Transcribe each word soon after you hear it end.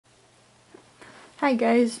Hi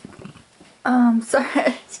guys. Sorry,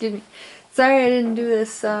 excuse me. Sorry I didn't do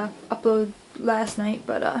this upload last night,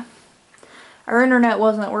 but our internet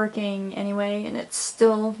wasn't working anyway, and it's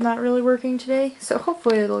still not really working today. So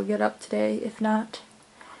hopefully it'll get up today. If not,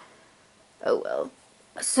 oh well.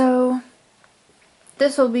 So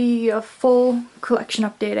this will be a full collection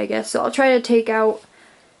update, I guess. So I'll try to take out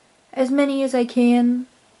as many as I can,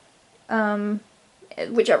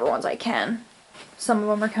 whichever ones I can. Some of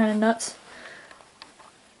them are kind of nuts.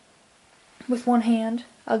 With one hand.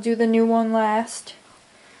 I'll do the new one last.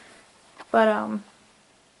 But,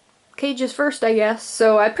 cages first, I guess.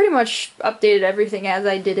 So I pretty much updated everything as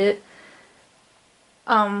I did it.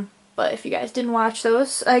 But if you guys didn't watch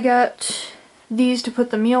those, I got these to put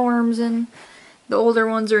the mealworms in. The older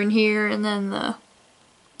ones are in here, and then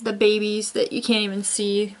the babies that you can't even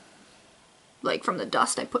see, like from the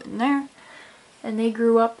dust I put in there. And they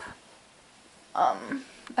grew up.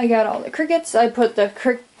 I got all the crickets.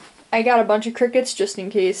 I got a bunch of crickets just in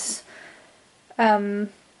case the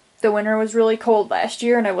winter was really cold last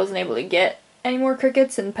year and I wasn't able to get any more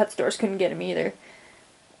crickets, and pet stores couldn't get them either.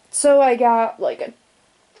 So I got like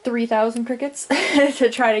 3,000 crickets to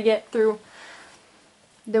try to get through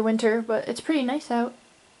the winter, but it's pretty nice out.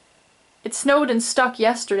 It snowed and stuck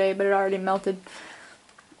yesterday, but it already melted.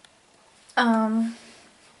 So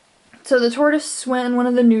the tortoise went in one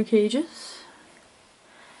of the new cages.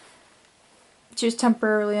 She was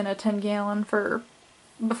temporarily in a 10-gallon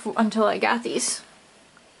until I got these.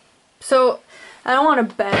 So I don't want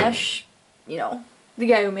to bash, the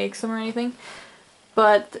guy who makes them or anything,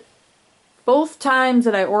 but both times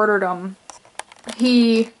that I ordered them,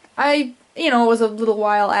 it was a little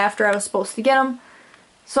while after I was supposed to get them,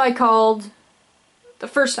 so I called the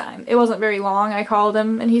first time. It wasn't very long. I called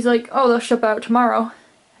him and he's like, "Oh, they'll ship out tomorrow,"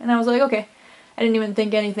 and I was like, okay. I didn't even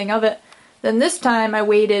think anything of it. Then this time I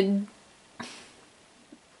waited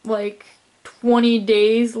like 20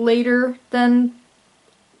 days later than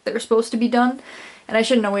they're supposed to be done, and I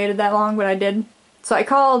shouldn't have waited that long, but I did. So I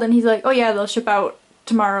called and he's like, "Oh yeah, they'll ship out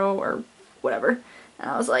tomorrow," or whatever. And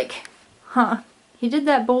I was like, huh, he did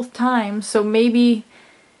that both times, so maybe,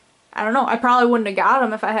 I don't know, I probably wouldn't have got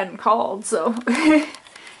them if I hadn't called, so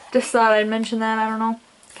just thought I'd mention that. I don't know,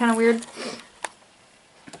 kind of weird.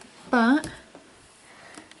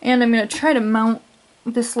 And I'm gonna try to mount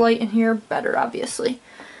this light in here better, obviously.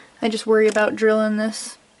 I just worry about drilling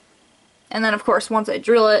this. And then, of course, once I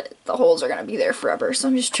drill it, the holes are going to be there forever. So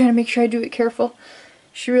I'm just trying to make sure I do it careful.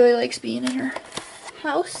 She really likes being in her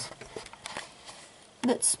house.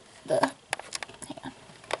 That's the... Hang on.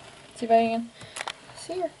 See if I can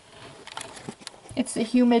see her. It's the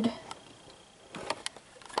humid...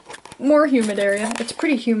 more humid area. It's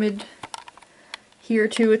pretty humid here,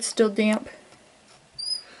 too. It's still damp.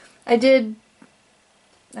 I did...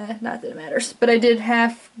 not that it matters, but I did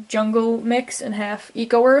half jungle mix and half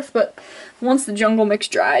eco earth, but once the jungle mix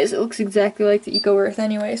dries, it looks exactly like the eco earth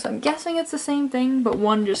anyway, so I'm guessing it's the same thing, but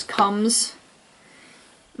one just comes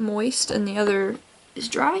moist and the other is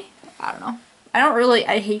dry. I don't know.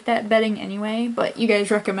 I hate that bedding anyway, but you guys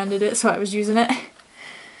recommended it, so I was using it.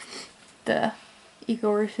 The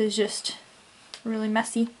eco earth is just really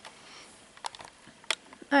messy.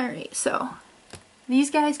 Alright, so these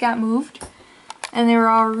guys got moved. And they were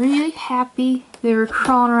all really happy. They were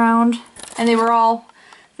crawling around, and they all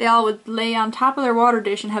would lay on top of their water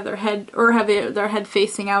dish and have their head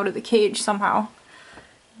facing out of the cage somehow.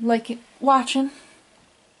 Like watching.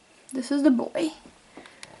 This is the boy.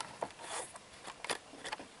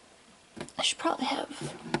 I should probably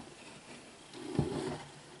have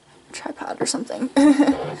a tripod or something.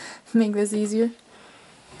 Make this easier.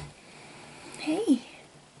 Hey.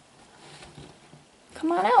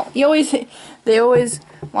 Come on out. They always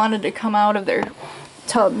wanted to come out of their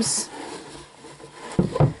tubs.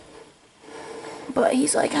 But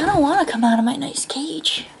he's like, I don't want to come out of my nice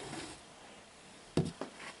cage.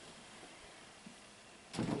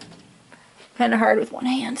 Kind of hard with one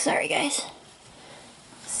hand. Sorry, guys.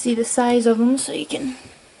 See the size of them so you can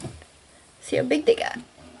see how big they got.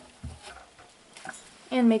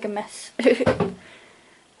 And make a mess.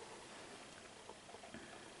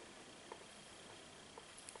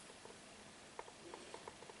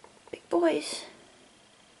 Boys.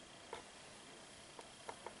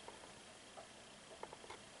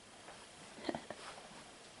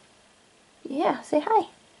 Yeah, say hi.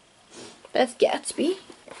 That's Gatsby,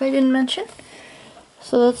 if I didn't mention.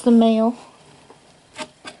 So that's the male.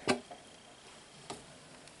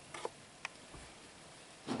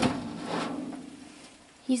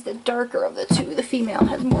 He's the darker of the two. The female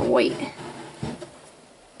has more white.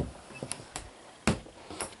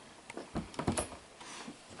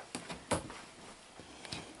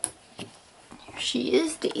 she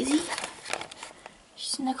is Daisy.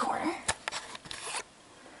 She's in the corner.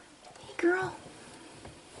 Hey girl.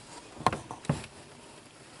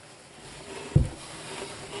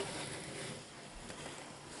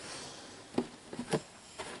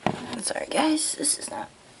 I'm sorry guys, this is not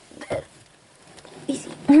that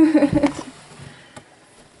easy.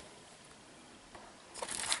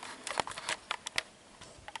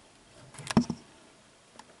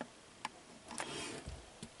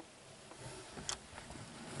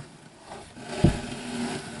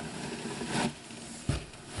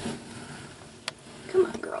 Come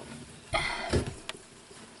on, girl.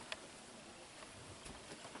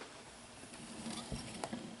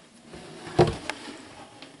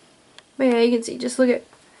 But yeah, you can see, just look at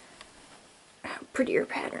how pretty her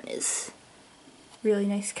pattern is. Really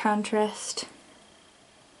nice contrast.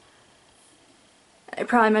 I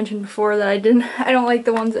probably mentioned before that I don't like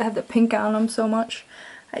the ones that have the pink on them so much.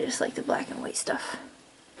 I just like the black and white stuff.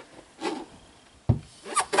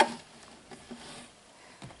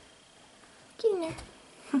 Get in there.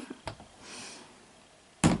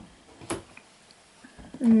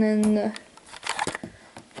 And then the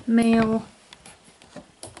male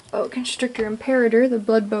boa constrictor imperator, the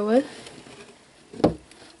blood boa.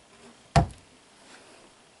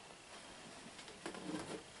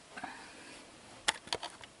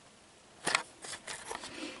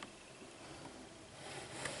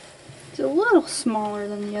 It's a little smaller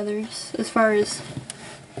than the others as far as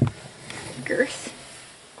girth.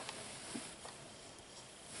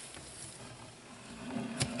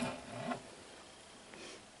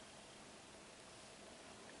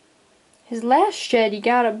 His last shed, he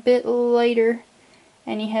got a bit lighter,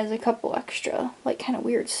 and he has a couple extra, like, kind of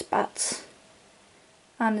weird spots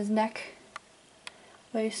on his neck.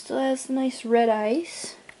 But he still has nice red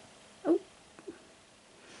eyes. Oh.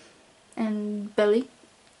 And belly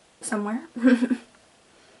somewhere. You're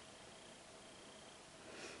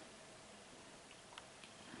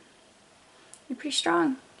pretty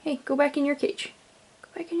strong. Hey, go back in your cage. Go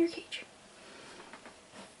back in your cage.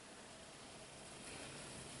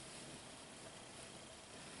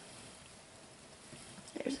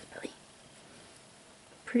 There's his belly.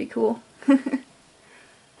 Pretty cool.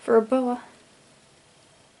 For a boa.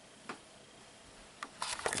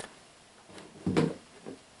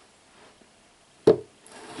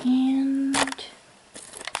 And I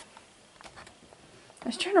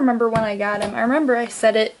was trying to remember when I got him. I remember I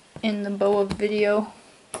said it in the boa video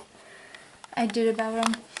I did about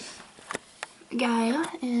him. Gaia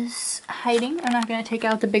is hiding. I'm not going to take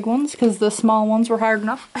out the big ones because the small ones were hard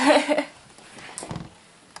enough.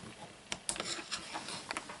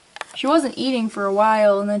 She wasn't eating for a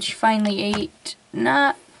while, and then she finally ate.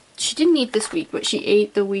 She didn't eat this week, but she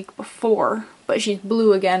ate the week before. But she's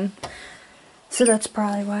blue again, so that's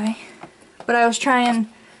probably why. But I was trying.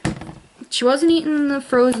 She wasn't eating the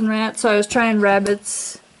frozen rat, so I was trying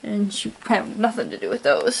rabbits, and she had nothing to do with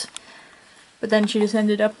those. But then she just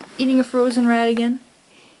ended up eating a frozen rat again.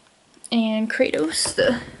 And Kratos,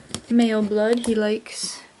 the male blood, he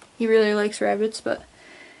really likes rabbits, but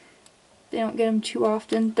they don't get him too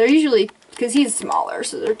often. They're usually, because he's smaller,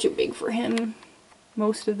 so they're too big for him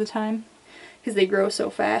most of the time, because they grow so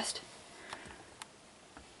fast.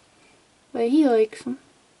 But he likes them.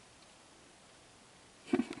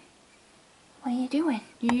 What are you doing?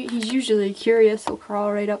 He's usually curious. He'll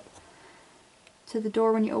crawl right up to the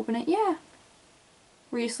door when you open it. Yeah.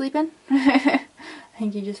 Were you sleeping? I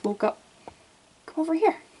think he just woke up. Come over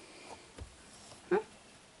here.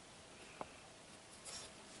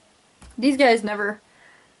 These guys never,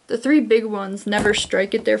 the three big ones never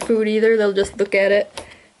strike at their food either. They'll just look at it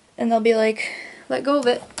and they'll be like, let go of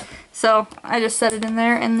it. So I just set it in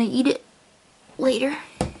there and they eat it later.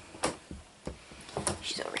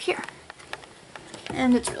 She's over here.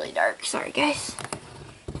 And it's really dark. Sorry guys.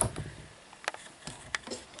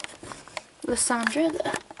 Lysandra,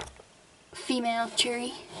 the female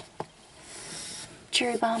cherry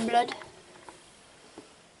bomb blood.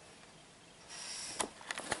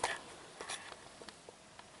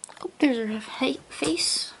 Oh, there's her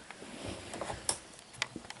face.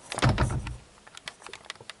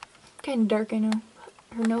 Kind of dark, I know.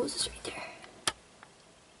 But her nose is right there.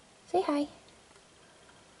 Say hi.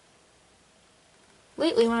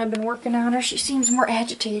 Lately, when I've been working on her, she seems more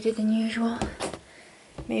agitated than usual.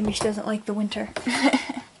 Maybe she doesn't like the winter.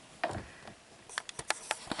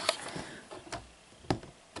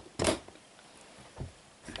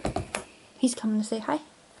 He's coming to say hi.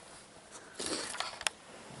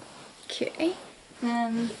 Okay,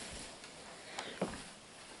 and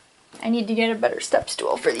I need to get a better step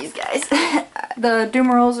stool for these guys. The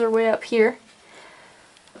Dumerals are way up here.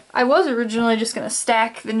 I was originally just gonna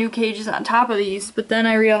stack the new cages on top of these, but then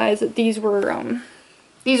I realized that these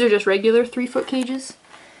are just regular 3-foot cages,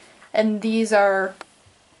 and these 4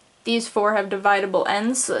 have dividable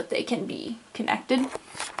ends so that they can be connected.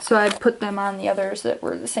 So I put them on the others that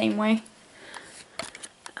were the same way.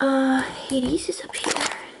 Hades is up here.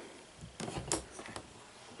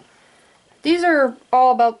 These are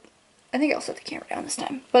all about, I think I'll set the camera down this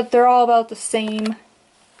time, but they're all about the same.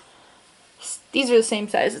 These are the same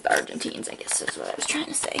size as the Argentines, I guess is what I was trying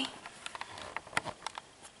to say.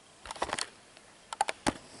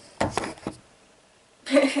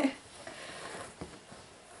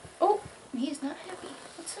 Oh, he's not happy.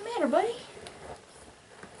 What's the matter, buddy?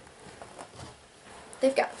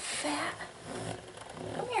 They've got fat.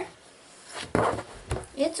 Come here.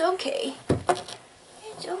 It's okay.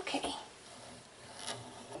 It's okay.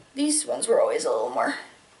 These ones were always a little more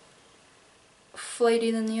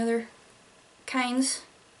flighty than the other kinds.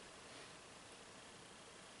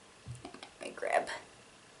 Let me grab.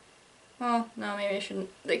 Well, no, maybe I shouldn't.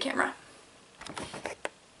 The camera.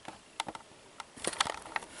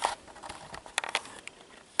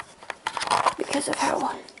 Because of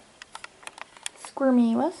how squirmy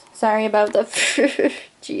he was. Sorry about the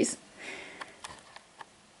jeez.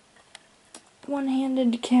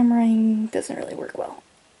 One-handed cameraing doesn't really work well.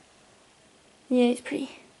 Yeah, he's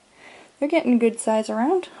pretty. They're getting good size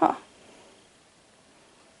around, huh?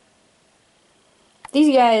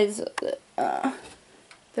 These guys,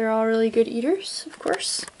 they're all really good eaters, of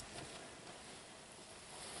course.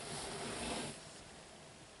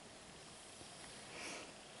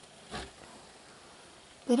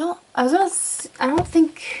 They don't, I don't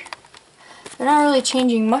think, they're not really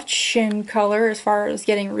changing much in color as far as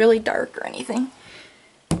getting really dark or anything.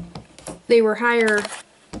 They were higher,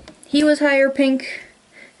 he was higher pink,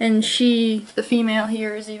 and she, the female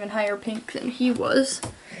here, is even higher pink than he was.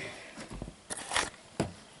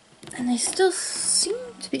 And they still seem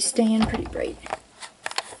to be staying pretty bright.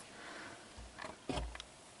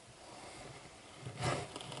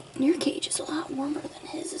 Your cage is a lot warmer than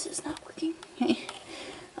his. This is not working. Hey,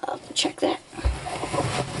 I'll have to check that.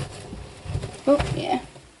 Oh, yeah.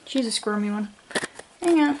 She's a squirmy one.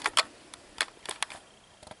 Hang on.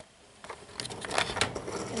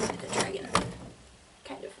 Look at the dragon.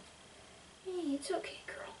 Kind of. Hey, it's okay,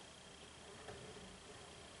 girl.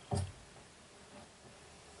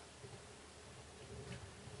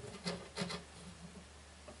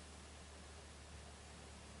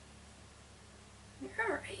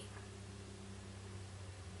 Alright.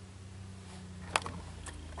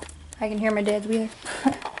 I can hear my dad's wheeler.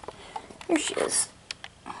 Here she is.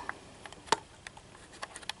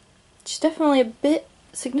 She's definitely a bit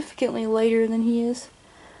significantly lighter than he is.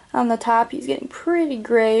 On the top he's getting pretty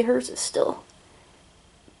gray. Hers is still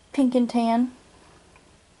pink and tan.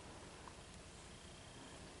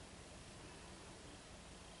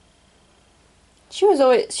 She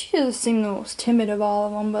just seemed the most timid of all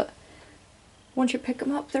of them, but once you pick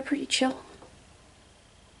them up, they're pretty chill.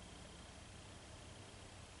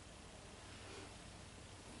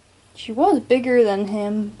 She was bigger than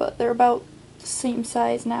him, but they're about the same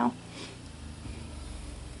size now.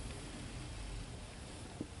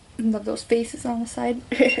 I love those faces on the side.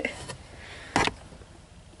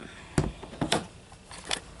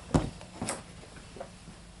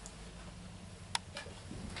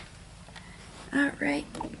 Alright,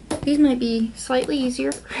 these might be slightly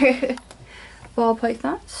easier. Ball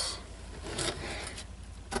pythons.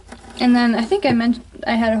 And then I think I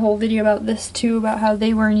had a whole video about this too, about how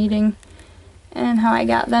they weren't eating and how I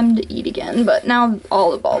got them to eat again. But now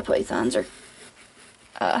all the ball pythons are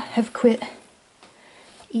have quit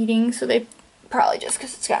eating, so they probably just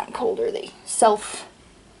because it's gotten colder, they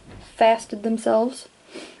self-fasted themselves.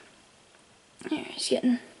 He's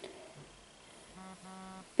getting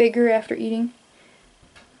bigger after eating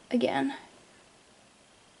again.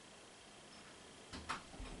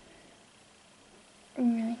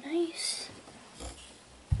 Really nice.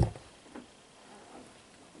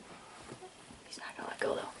 He's not gonna let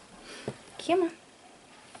go though. Come on.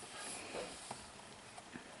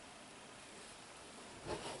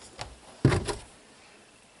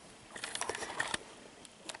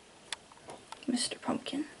 Mr.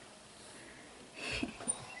 Pumpkin.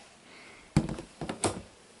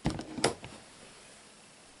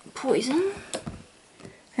 Poison.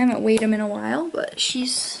 I haven't weighed him in a while, but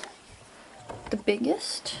she's the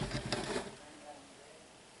biggest.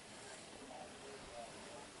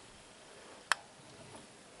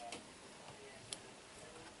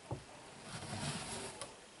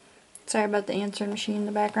 Sorry about the answering machine in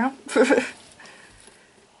the background.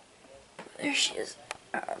 There she is,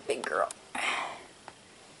 big girl.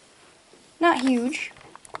 Not huge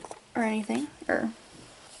or anything, or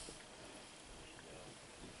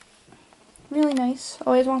really nice.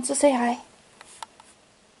 Always wants to say hi.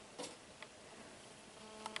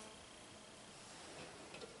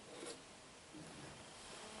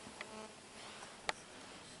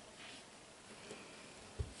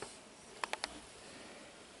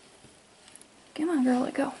 Come on, girl,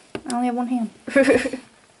 let go. I only have one hand.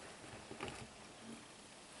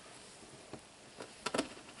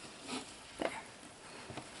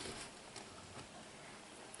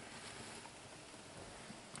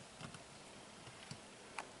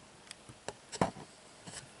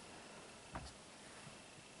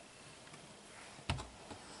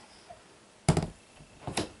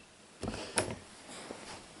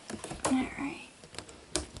 Alright.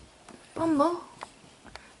 Bumble.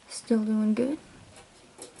 Still doing good.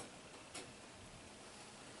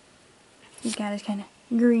 He's got his kind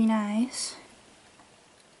of green eyes.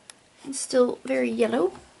 And still very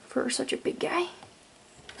yellow for such a big guy.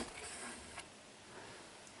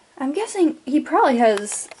 I'm guessing he probably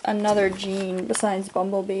has another gene besides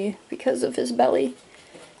Bumblebee because of his belly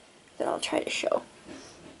that I'll try to show.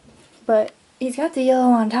 But he's got the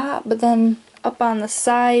yellow on top, but then up on the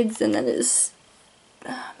sides, and then his...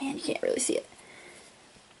 oh man, you can't really see it.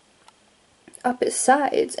 Up his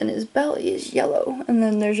sides and his belly is yellow, and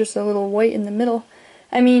then there's just a little white in the middle.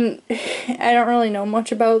 I mean, I don't really know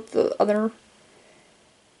much about the other...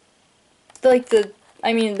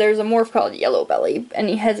 I mean, there's a morph called Yellow Belly, and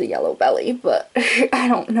he has a yellow belly, but I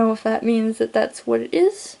don't know if that means that that's what it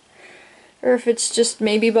is. Or if it's just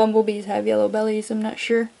maybe bumblebees have yellow bellies, I'm not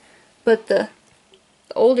sure. But the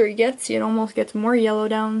older he gets, it almost gets more yellow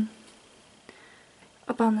down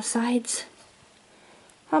up on the sides.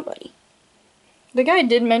 Huh, buddy? The guy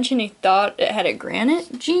did mention he thought it had a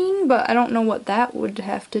granite gene, but I don't know what that would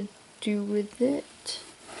have to do with it.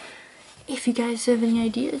 If you guys have any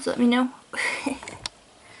ideas, let me know.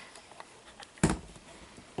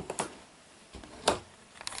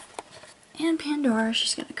 And Pandora,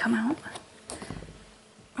 she's gonna come out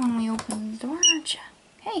when we open the door, aren't you?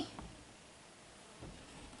 Hey!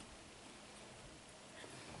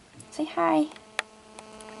 Say hi.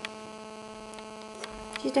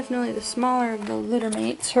 She's definitely the smaller of the litter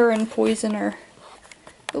mates. Her and Poison are...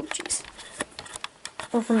 oh, jeez.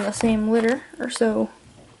 We're from the same litter, or so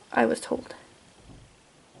I was told.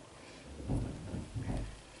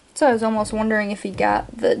 So I was almost wondering if he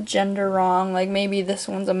got the gender wrong, like maybe this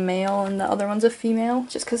one's a male and the other one's a female,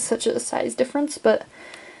 just because such a size difference, but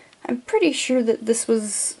I'm pretty sure that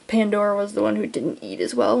Pandora was the one who didn't eat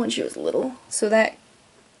as well when she was little, so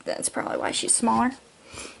that's probably why she's smaller.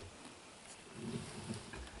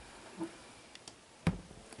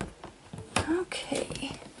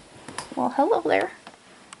 Okay. Well, hello there.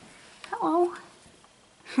 Hello.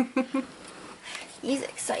 He's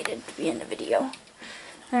excited to be in the video.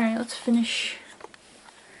 Alright, let's finish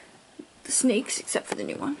the snakes, except for the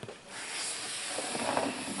new one.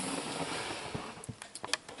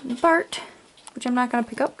 Bart, which I'm not going to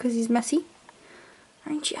pick up because he's messy.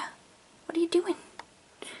 Aren't ya? What are you doing?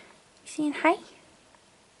 You saying hi?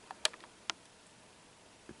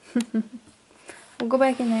 We'll go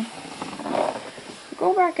back in there.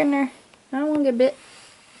 Go back in there. I don't want to get bit.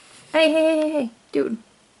 Hey, hey, hey, hey, dude.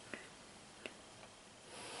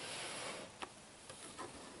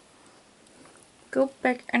 Go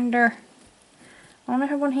back under. I only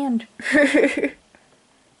have one hand.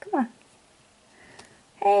 Come on.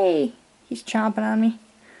 Hey! He's chomping on me.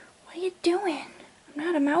 What are you doing? I'm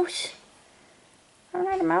not a mouse. I'm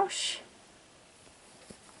not a mouse.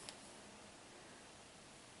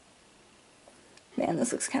 Man,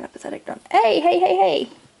 this looks kind of pathetic, don't it? Hey, hey, hey, hey!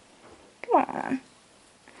 Come on.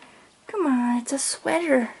 Come on, it's a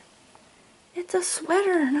sweater. It's a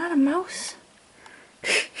sweater, not a mouse.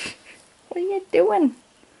 What are you doing?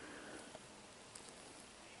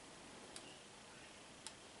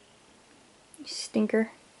 You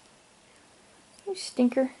stinker. You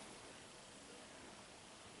stinker.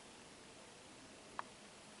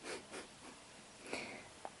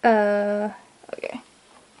 Okay.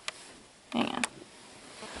 Hang on.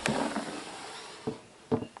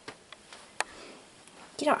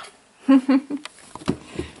 Get off.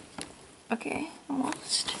 Okay,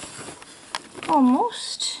 almost.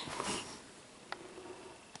 Almost.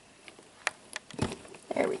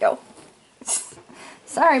 There we go.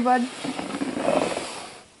 Sorry, bud.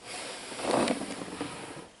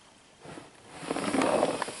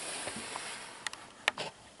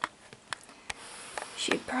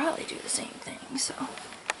 She'd probably do the same thing, so.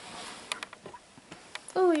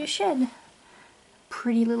 Oh, you shed.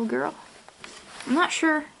 Pretty little girl. I'm not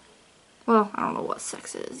sure. Well, I don't know what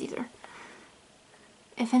sex it is either.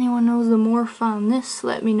 If anyone knows the morph on this,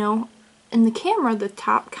 let me know. In the camera, the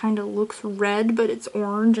top kind of looks red, but it's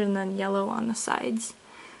orange and then yellow on the sides.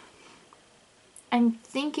 I'm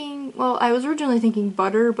thinking, well, I was originally thinking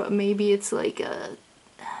butter, but maybe it's like a,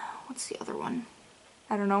 what's the other one?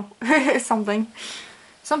 I don't know. Something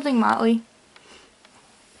motley.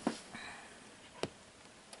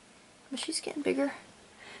 But she's getting bigger.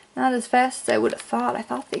 Not as fast as I would have thought. I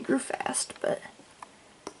thought they grew fast, but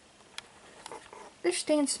they're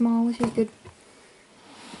staying small, which is good.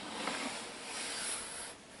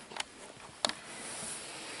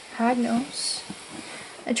 Hognose.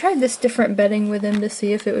 I tried this different bedding with him to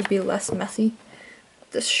see if it would be less messy.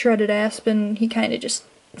 This shredded aspen, he kind of just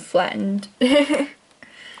flattened. Hey,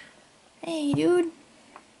 dude.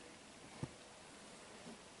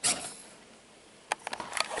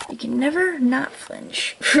 You can never not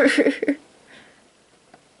flinch.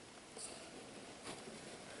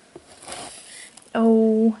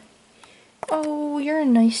 Oh. Oh, you're a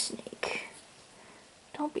nice snake.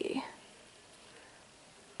 Don't be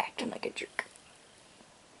acting like a jerk.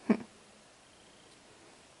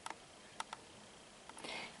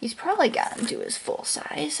 He's probably gotten to his full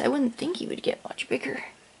size. I wouldn't think he would get much bigger.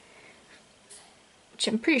 Which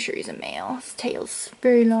I'm pretty sure he's a male. His tail's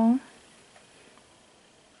very long.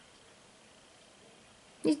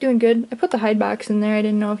 He's doing good. I put the hide box in there. I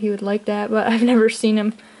didn't know if he would like that, but I've never seen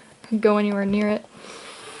him go anywhere near it.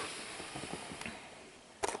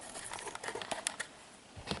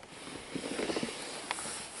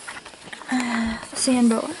 The sand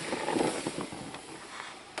boa.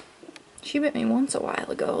 She bit me once a while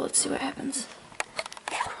ago. Let's see what happens.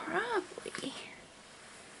 Probably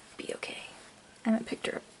be okay. I haven't picked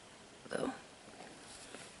her up, though,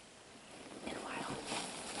 in a while.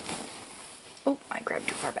 Oh, I grabbed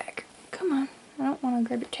too far back. Come on. I don't want to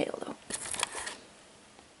grab your tail, though.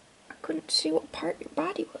 I couldn't see what part your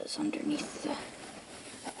body was underneath the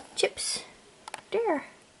chips. There.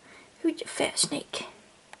 Who's a fat snake?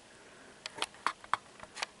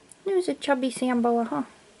 Who's a chubby sand boa, huh?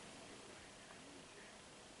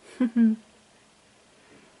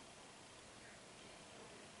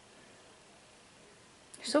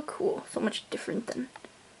 So cool. So much different than...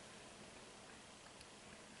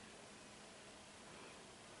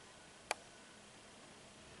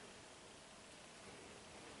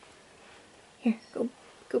 Here,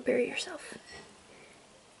 go bury yourself.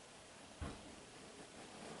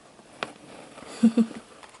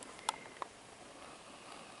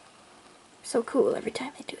 So cool every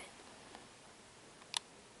time I do it.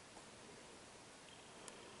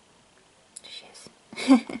 There she is.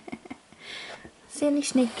 Sandy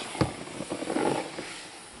snake.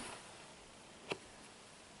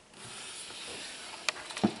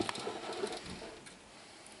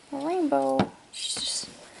 A rainbow. She's just...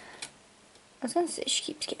 I was gonna say she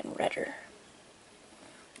keeps getting redder.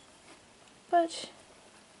 But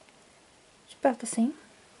it's about the same.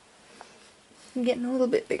 I'm getting a little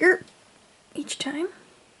bit bigger each time.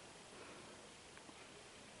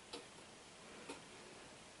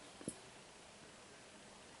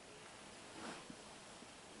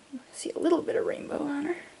 See a little bit of rainbow on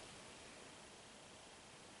her.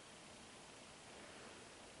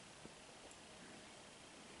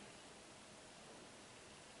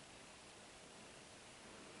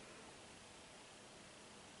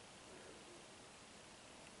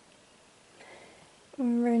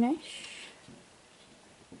 Very nice.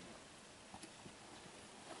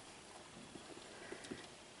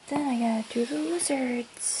 Then I gotta do the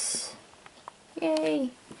lizards. Yay!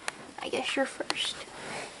 I guess you're first.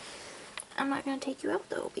 I'm not gonna take you out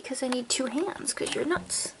though because I need 2 hands because you're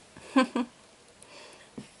nuts.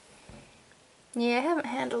 Yeah, I haven't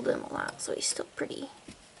handled him a lot, so he's still pretty.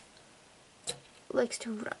 Likes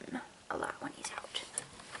to run a lot when he's out.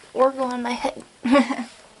 Or go on my head.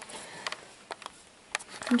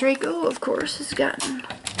 Draco, of course, has gotten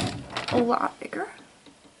a lot bigger.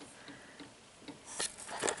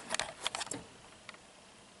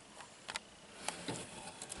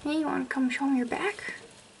 Hey, you want to come show me your back?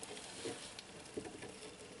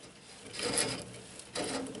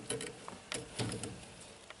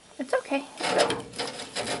 It's okay.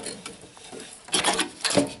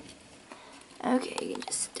 Okay, you can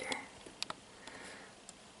just sit there.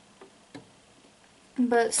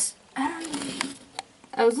 But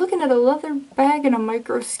I was looking at a leather bag and a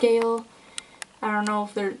micro scale. I don't know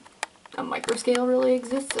if a micro scale really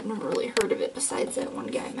exists. I've never really heard of it besides that one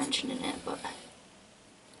guy mentioning it, but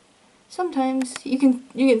sometimes you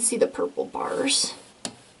can see the purple bars.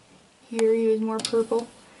 Here he was more purple.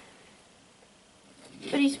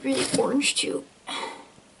 But he's really orange too.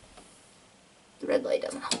 The red light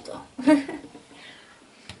doesn't help though.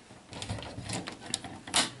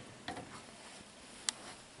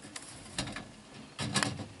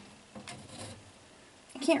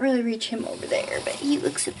 can't really reach him over there, but he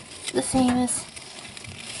looks the same as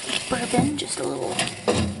Bourbon, just a little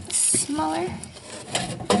smaller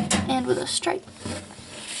and with a stripe.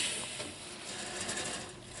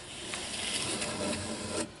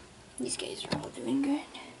 These guys are all doing good.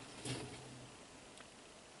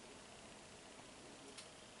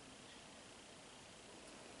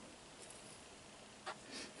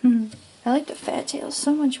 I like the fat tails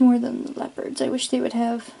so much more than the leopards. I wish they would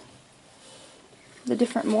have the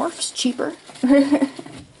different morphs cheaper.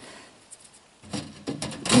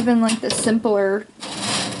 Even like the simplest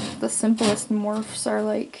morphs are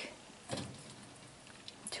like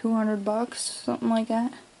 $200, something like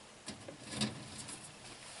that.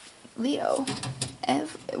 Leo,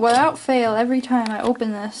 without fail, every time I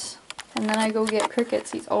open this and then I go get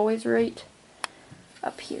crickets, he's always right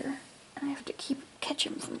up here. And I have to catch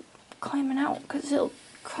him from climbing out because he'll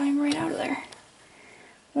climb right out of there.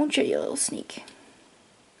 Won't you, you little sneak?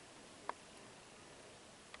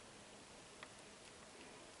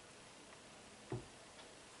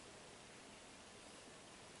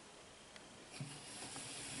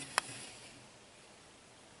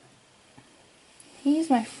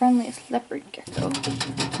 He's my friendliest leopard gecko.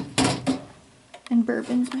 And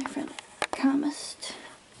Bourbon's my friend, calmest.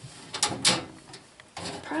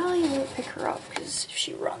 Probably won't pick her up because if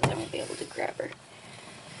she runs I won't be able to grab her.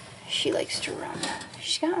 She likes to run.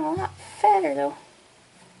 She's gotten a lot fatter though.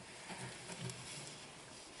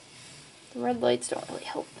 The red lights don't really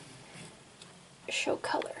help show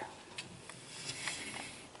color.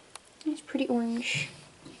 It's pretty orange.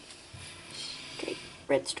 Stripe,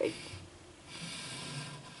 red stripe.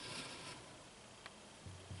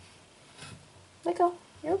 Let go.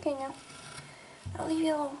 You're okay now. I'll leave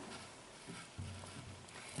you alone.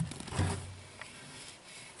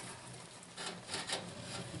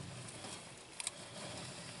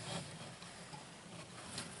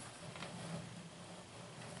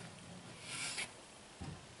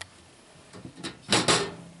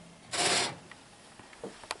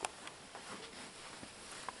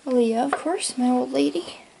 Leah, of course, my old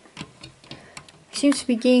lady. Seems to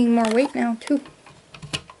be gaining more weight now, too.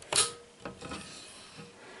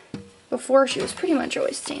 Before, she was pretty much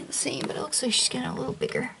always staying the same, but it looks like she's getting a little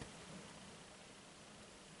bigger.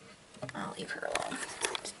 I'll leave her alone.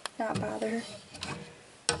 Not bother her.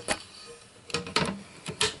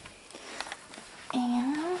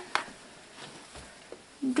 And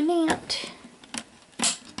Glant.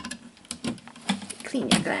 Clean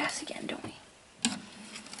your glass again, don't we?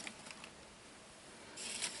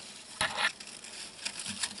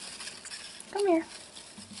 Come here.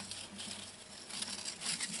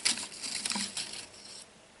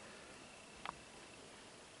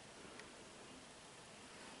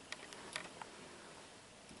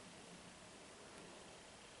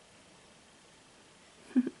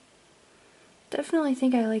 Definitely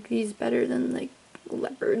think I like these better than like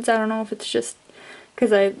leopards. I don't know if it's just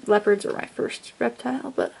because leopards were my first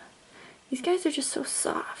reptile, but these guys are just so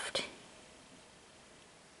soft.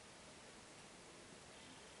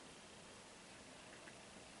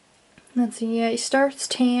 Let's see, yeah, he starts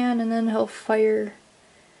tan and then he'll fire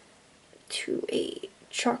to a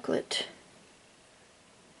chocolate,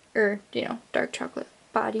 or, you know, dark chocolate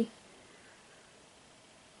body.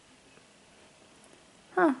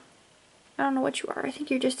 Huh. I don't know what you are. I think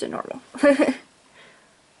you're just a normal.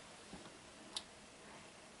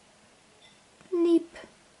 Leap.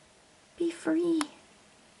 Be free.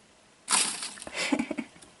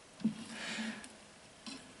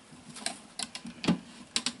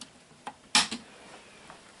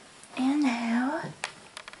 And now...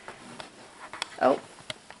 Oh.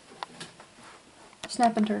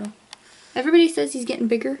 Snapping turtle. Everybody says he's getting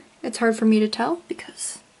bigger. It's hard for me to tell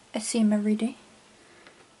because I see him every day.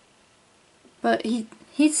 But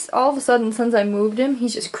he's all of a sudden, since I moved him,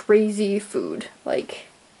 he's just crazy food. Like,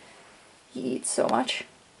 he eats so much.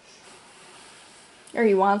 Or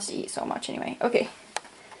he wants to eat so much anyway. Okay.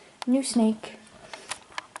 New snake.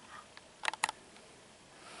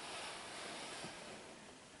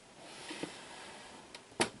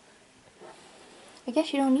 I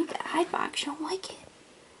guess you don't need that hide box. You don't like it.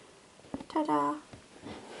 Ta-da.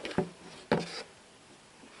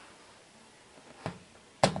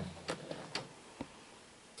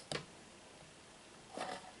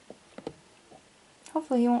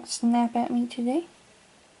 Hopefully he won't snap at me today.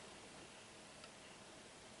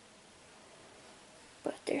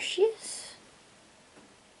 But there she is.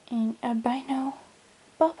 An albino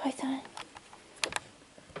ball python.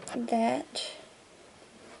 That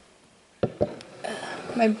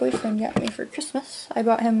my boyfriend got me for Christmas. I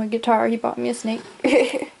bought him a guitar, he bought me a snake.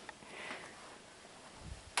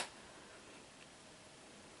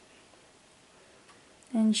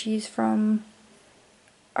 and she's from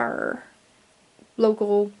our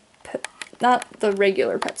local pet, not the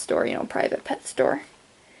regular pet store, you know, private pet store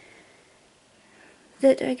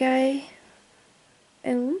that a guy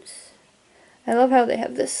owns. I love how they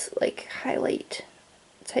have this like highlight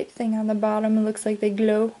type thing on the bottom. It looks like they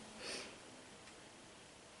glow.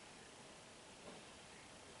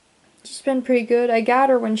 She's been pretty good. I got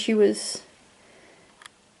her when she was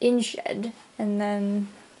in shed, and then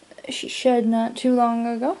she shed not too long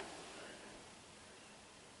ago.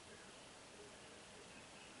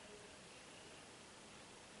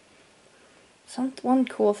 One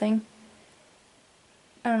cool thing,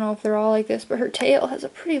 I don't know if they're all like this, but her tail has a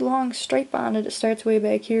pretty long stripe on it. It starts way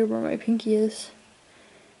back here where my pinky is.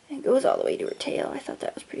 And it goes all the way to her tail. I thought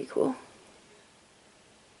that was pretty cool.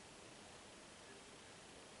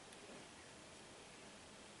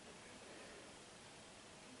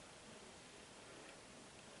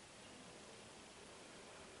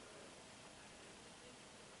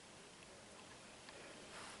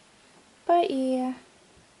 But yeah.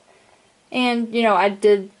 And, you know, I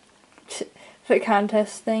did the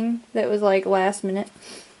contest thing that was like last minute.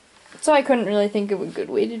 So I couldn't really think of a good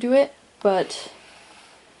way to do it, but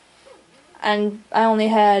and I only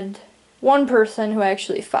had one person who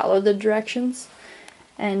actually followed the directions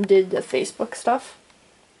and did the Facebook stuff.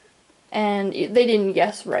 And they didn't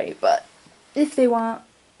guess right, but if they want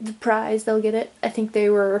the prize, they'll get it. I think they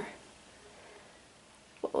were,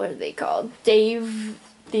 what were they called? Dave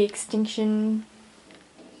the Extinction,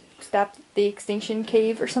 Stop the Extinction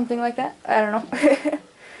Cave or something like that. I don't know.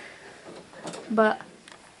 But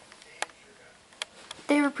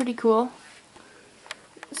they were pretty cool.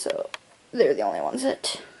 So they're the only ones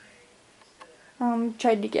that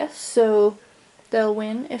tried to guess. So they'll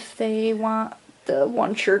win if they want the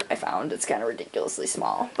one shirt I found. It's kind of ridiculously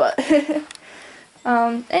small, but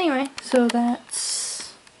anyway, so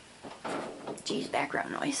that's, geez,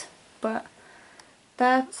 background noise. But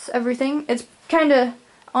that's everything. It's kind of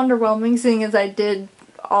underwhelming seeing as I did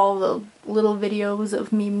all the little videos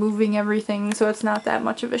of me moving everything, so it's not that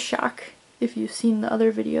much of a shock if you've seen the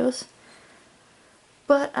other videos.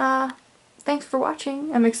 But thanks for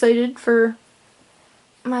watching. I'm excited for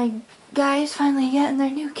my guys finally getting their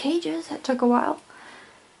new cages. That took a while,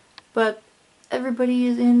 but everybody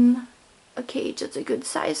is in a cage that's a good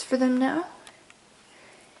size for them now,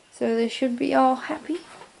 so they should be all happy.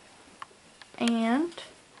 And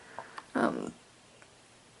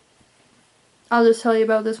I'll just tell you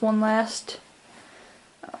about this one last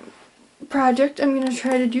project I'm gonna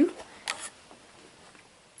try to do.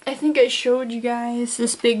 I think I showed you guys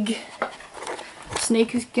this big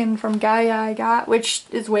snake skin from Gaia I got, which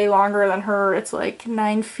is way longer than her. It's like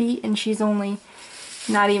 9 feet and she's only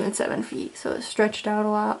not even 7 feet, so it's stretched out a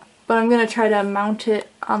lot. But I'm gonna try to mount it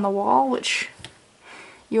on the wall, which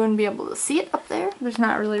you wouldn't be able to see it up there. There's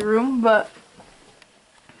not really room, but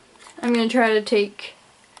I'm gonna try to take,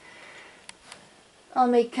 I'll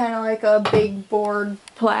make kind of like a big board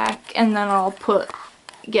plaque, and then I'll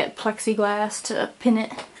get plexiglass to pin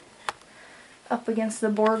it up against the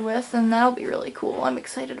board with, and that'll be really cool. I'm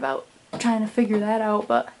excited about trying to figure that out,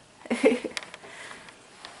 but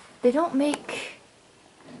they don't make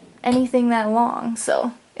anything that long,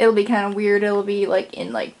 so it'll be kind of weird. It'll be like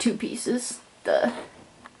in like 2 pieces, the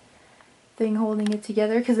thing holding it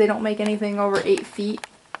together, because they don't make anything over 8 feet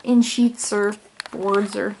in sheets or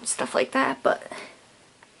boards or stuff like that. But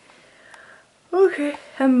okay,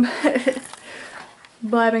 I'm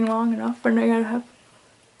blabbing long enough, and I gotta have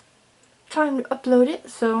time to upload it.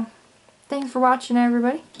 So thanks for watching,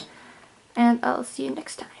 everybody, and I'll see you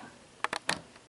next time.